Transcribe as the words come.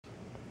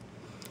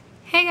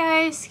Hey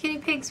guys, Guinea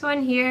Pigs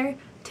One here.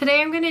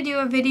 Today I'm going to do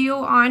a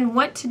video on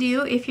what to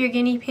do if your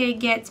guinea pig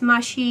gets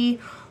mushy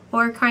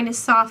or kind of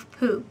soft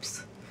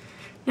poops.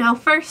 Now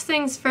first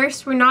things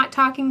first, we're not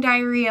talking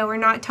diarrhea, we're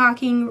not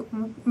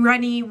talking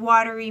runny,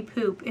 watery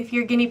poop. If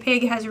your guinea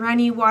pig has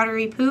runny,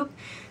 watery poop,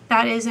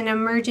 that is an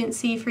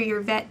emergency for your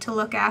vet to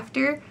look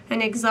after,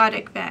 an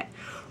exotic vet.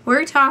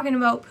 We're talking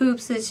about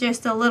poops that's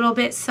just a little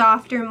bit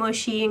softer,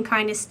 mushy, and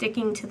kind of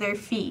sticking to their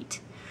feet.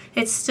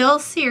 It's still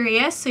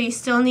serious, so you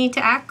still need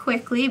to act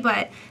quickly,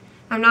 but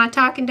I'm not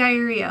talking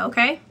diarrhea,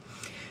 okay?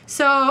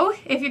 So,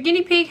 if your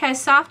guinea pig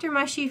has soft or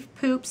mushy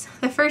poops,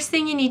 the first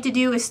thing you need to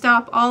do is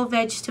stop all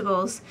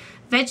vegetables.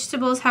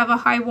 Vegetables have a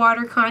high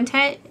water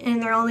content, and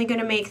they're only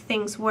going to make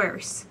things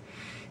worse.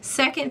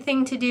 Second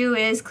thing to do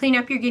is clean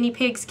up your guinea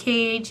pig's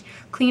cage,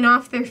 clean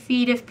off their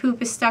feet if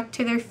poop is stuck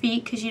to their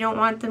feet because you don't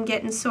want them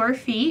getting sore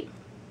feet.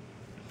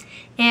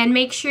 And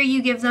make sure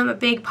you give them a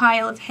big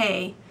pile of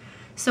hay.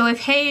 So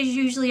if hay is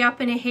usually up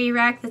in a hay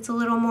rack that's a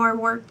little more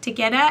work to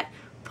get at,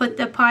 put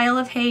the pile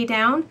of hay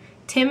down.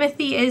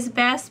 Timothy is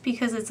best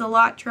because it's a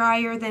lot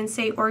drier than,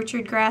 say,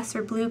 orchard grass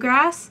or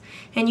bluegrass,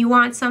 and you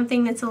want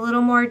something that's a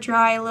little more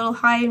dry, a little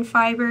high in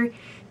fiber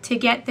to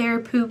get their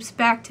poops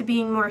back to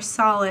being more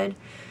solid.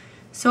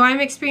 So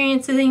I'm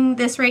experiencing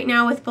this right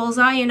now with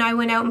Bullseye, and I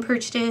went out and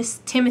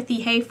purchased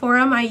Timothy hay for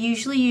him. I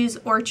usually use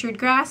orchard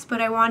grass,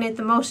 but I wanted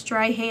the most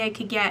dry hay I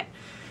could get.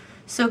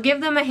 So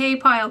give them a hay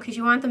pile because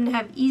you want them to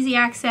have easy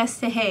access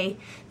to hay.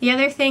 The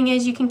other thing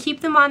is you can keep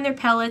them on their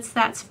pellets,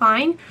 that's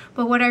fine,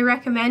 but what I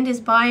recommend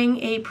is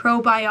buying a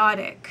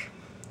probiotic.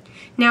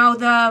 Now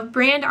the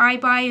brand I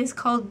buy is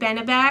called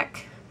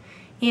Benebac,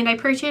 and I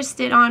purchased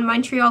it on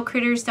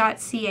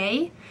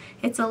montrealcritters.ca.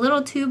 It's a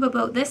little tube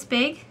about this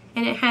big,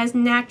 and it has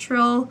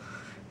natural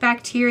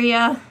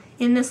bacteria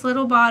in this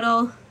little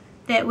bottle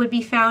that would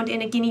be found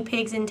in a guinea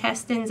pig's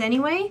intestines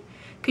anyway.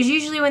 Because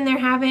usually when they're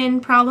having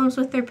problems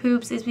with their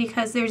poops is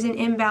because there's an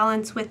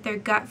imbalance with their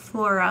gut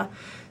flora.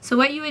 So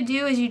what you would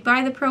do is you'd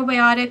buy the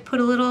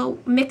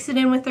probiotic, mix it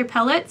in with their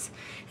pellets,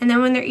 and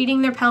then when they're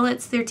eating their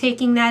pellets, they're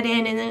taking that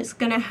in, and then it's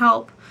going to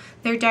help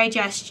their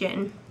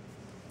digestion.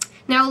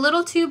 Now a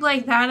little tube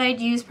like that, I'd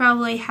use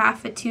probably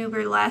half a tube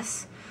or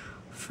less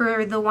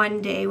for the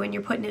one day when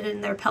you're putting it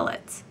in their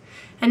pellets.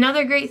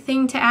 Another great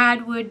thing to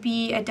add would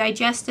be a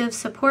digestive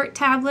support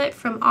tablet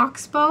from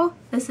Oxbow.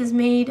 This is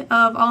made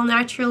of all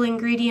natural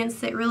ingredients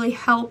that really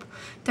help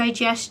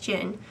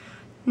digestion.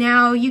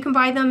 Now you can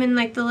buy them in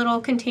like the little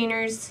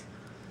containers.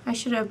 I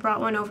should have brought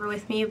one over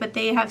with me, but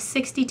they have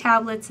 60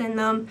 tablets in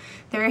them.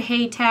 They're a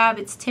hay tab,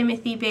 it's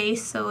Timothy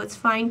based, so it's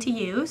fine to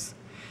use.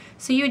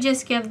 So you would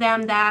just give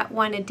them that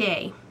one a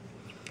day.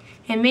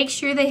 And make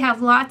sure they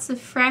have lots of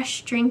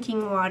fresh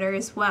drinking water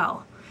as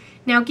well.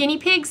 Now guinea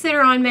pigs that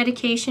are on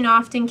medication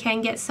often can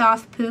get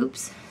soft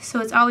poops, so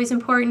it's always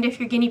important if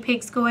your guinea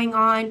pig's going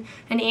on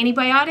an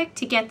antibiotic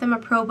to get them a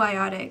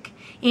probiotic.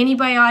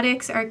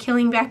 Antibiotics are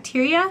killing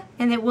bacteria,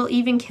 and it will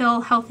even kill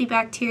healthy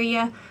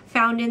bacteria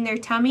found in their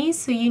tummies,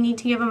 so you need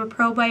to give them a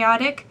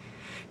probiotic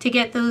to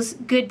get those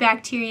good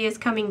bacteria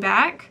coming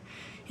back.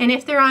 And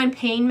if they're on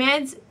pain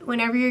meds,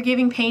 whenever you're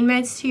giving pain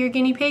meds to your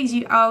guinea pigs,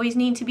 you always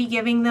need to be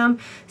giving them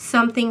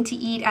something to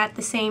eat at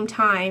the same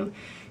time.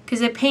 Because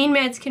the pain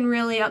meds can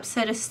really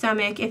upset a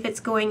stomach if it's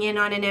going in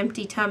on an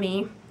empty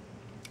tummy.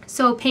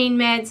 So pain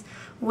meds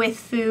with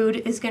food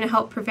is going to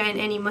help prevent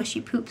any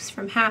mushy poops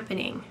from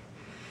happening.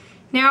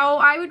 Now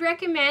I would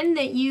recommend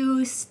that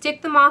you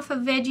stick them off of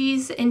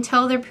veggies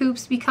until their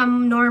poops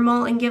become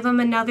normal and give them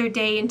another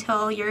day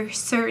until you're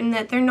certain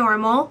that they're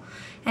normal,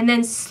 and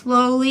then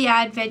slowly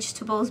add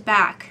vegetables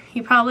back.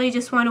 You probably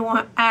just want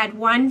to add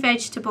one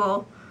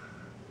vegetable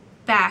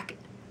back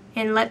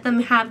and let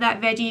them have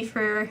that veggie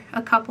for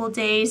a couple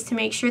days to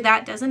make sure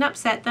that doesn't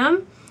upset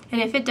them.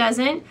 And if it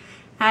doesn't,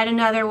 add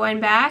another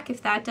one back.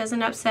 If that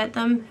doesn't upset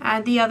them,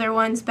 add the other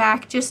ones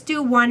back. Just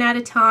do one at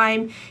a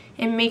time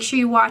and make sure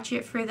you watch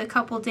it for the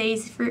couple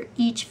days for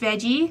each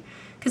veggie.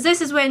 Because this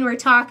is when we're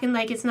talking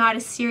like it's not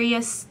a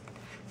serious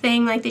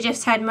thing, like they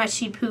just had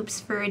mushy poops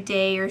for a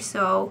day or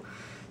so.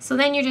 So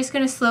then you're just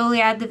going to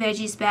slowly add the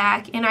veggies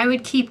back, and I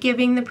would keep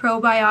giving the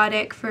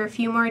probiotic for a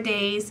few more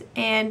days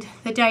and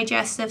the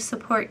digestive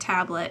support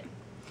tablet.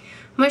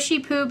 Mushy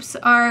poops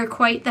are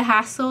quite the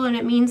hassle, and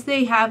it means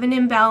they have an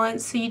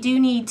imbalance, so you do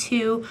need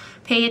to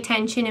pay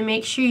attention and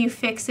make sure you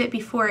fix it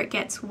before it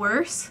gets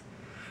worse.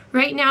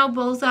 Right now,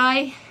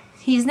 Bullseye,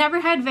 he's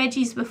never had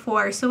veggies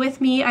before, so with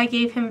me I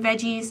gave him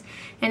veggies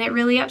and it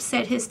really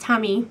upset his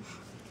tummy.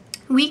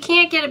 We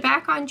can't get it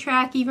back on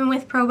track even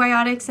with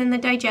probiotics and the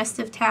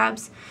digestive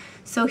tabs,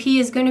 so he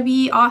is going to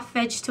be off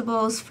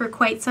vegetables for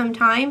quite some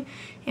time,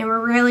 and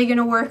we're really going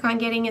to work on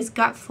getting his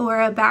gut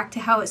flora back to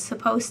how it's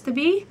supposed to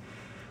be.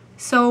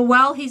 So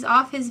while he's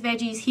off his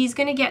veggies, he's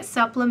going to get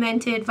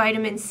supplemented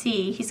vitamin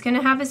C. He's going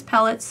to have his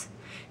pellets,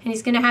 and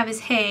he's going to have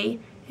his hay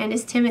and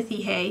his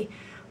Timothy hay,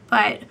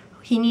 but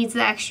he needs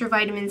the extra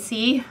vitamin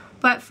C.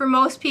 But for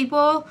most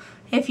people,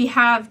 if you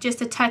have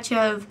just a touch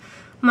of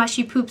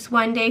Mushy poops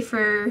one day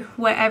for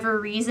whatever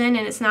reason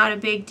and it's not a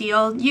big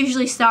deal,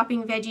 usually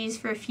stopping veggies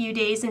for a few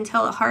days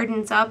until it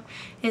hardens up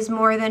is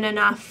more than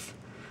enough.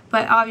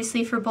 But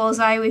obviously for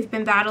Bullseye, we've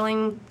been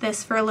battling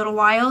this for a little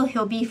while.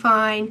 He'll be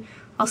fine.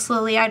 I'll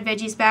slowly add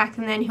veggies back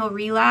and then he'll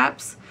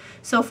relapse.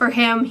 So for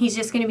him, he's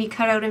just going to be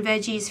cut out in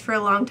veggies for a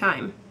long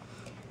time.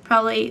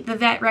 Probably the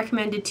vet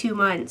recommended 2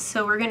 months,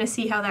 so we're going to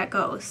see how that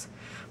goes.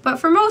 But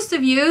for most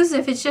of you,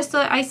 if it's just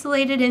an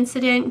isolated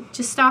incident,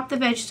 just stop the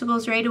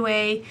vegetables right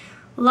away.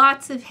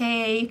 Lots of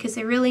hay because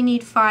they really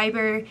need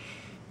fiber.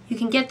 You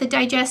can get the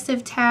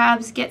digestive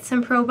tabs, get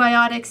some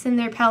probiotics in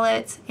their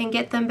pellets, and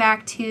get them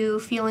back to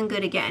feeling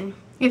good again.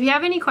 If you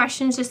have any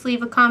questions, just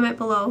leave a comment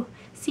below.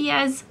 See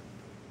yas!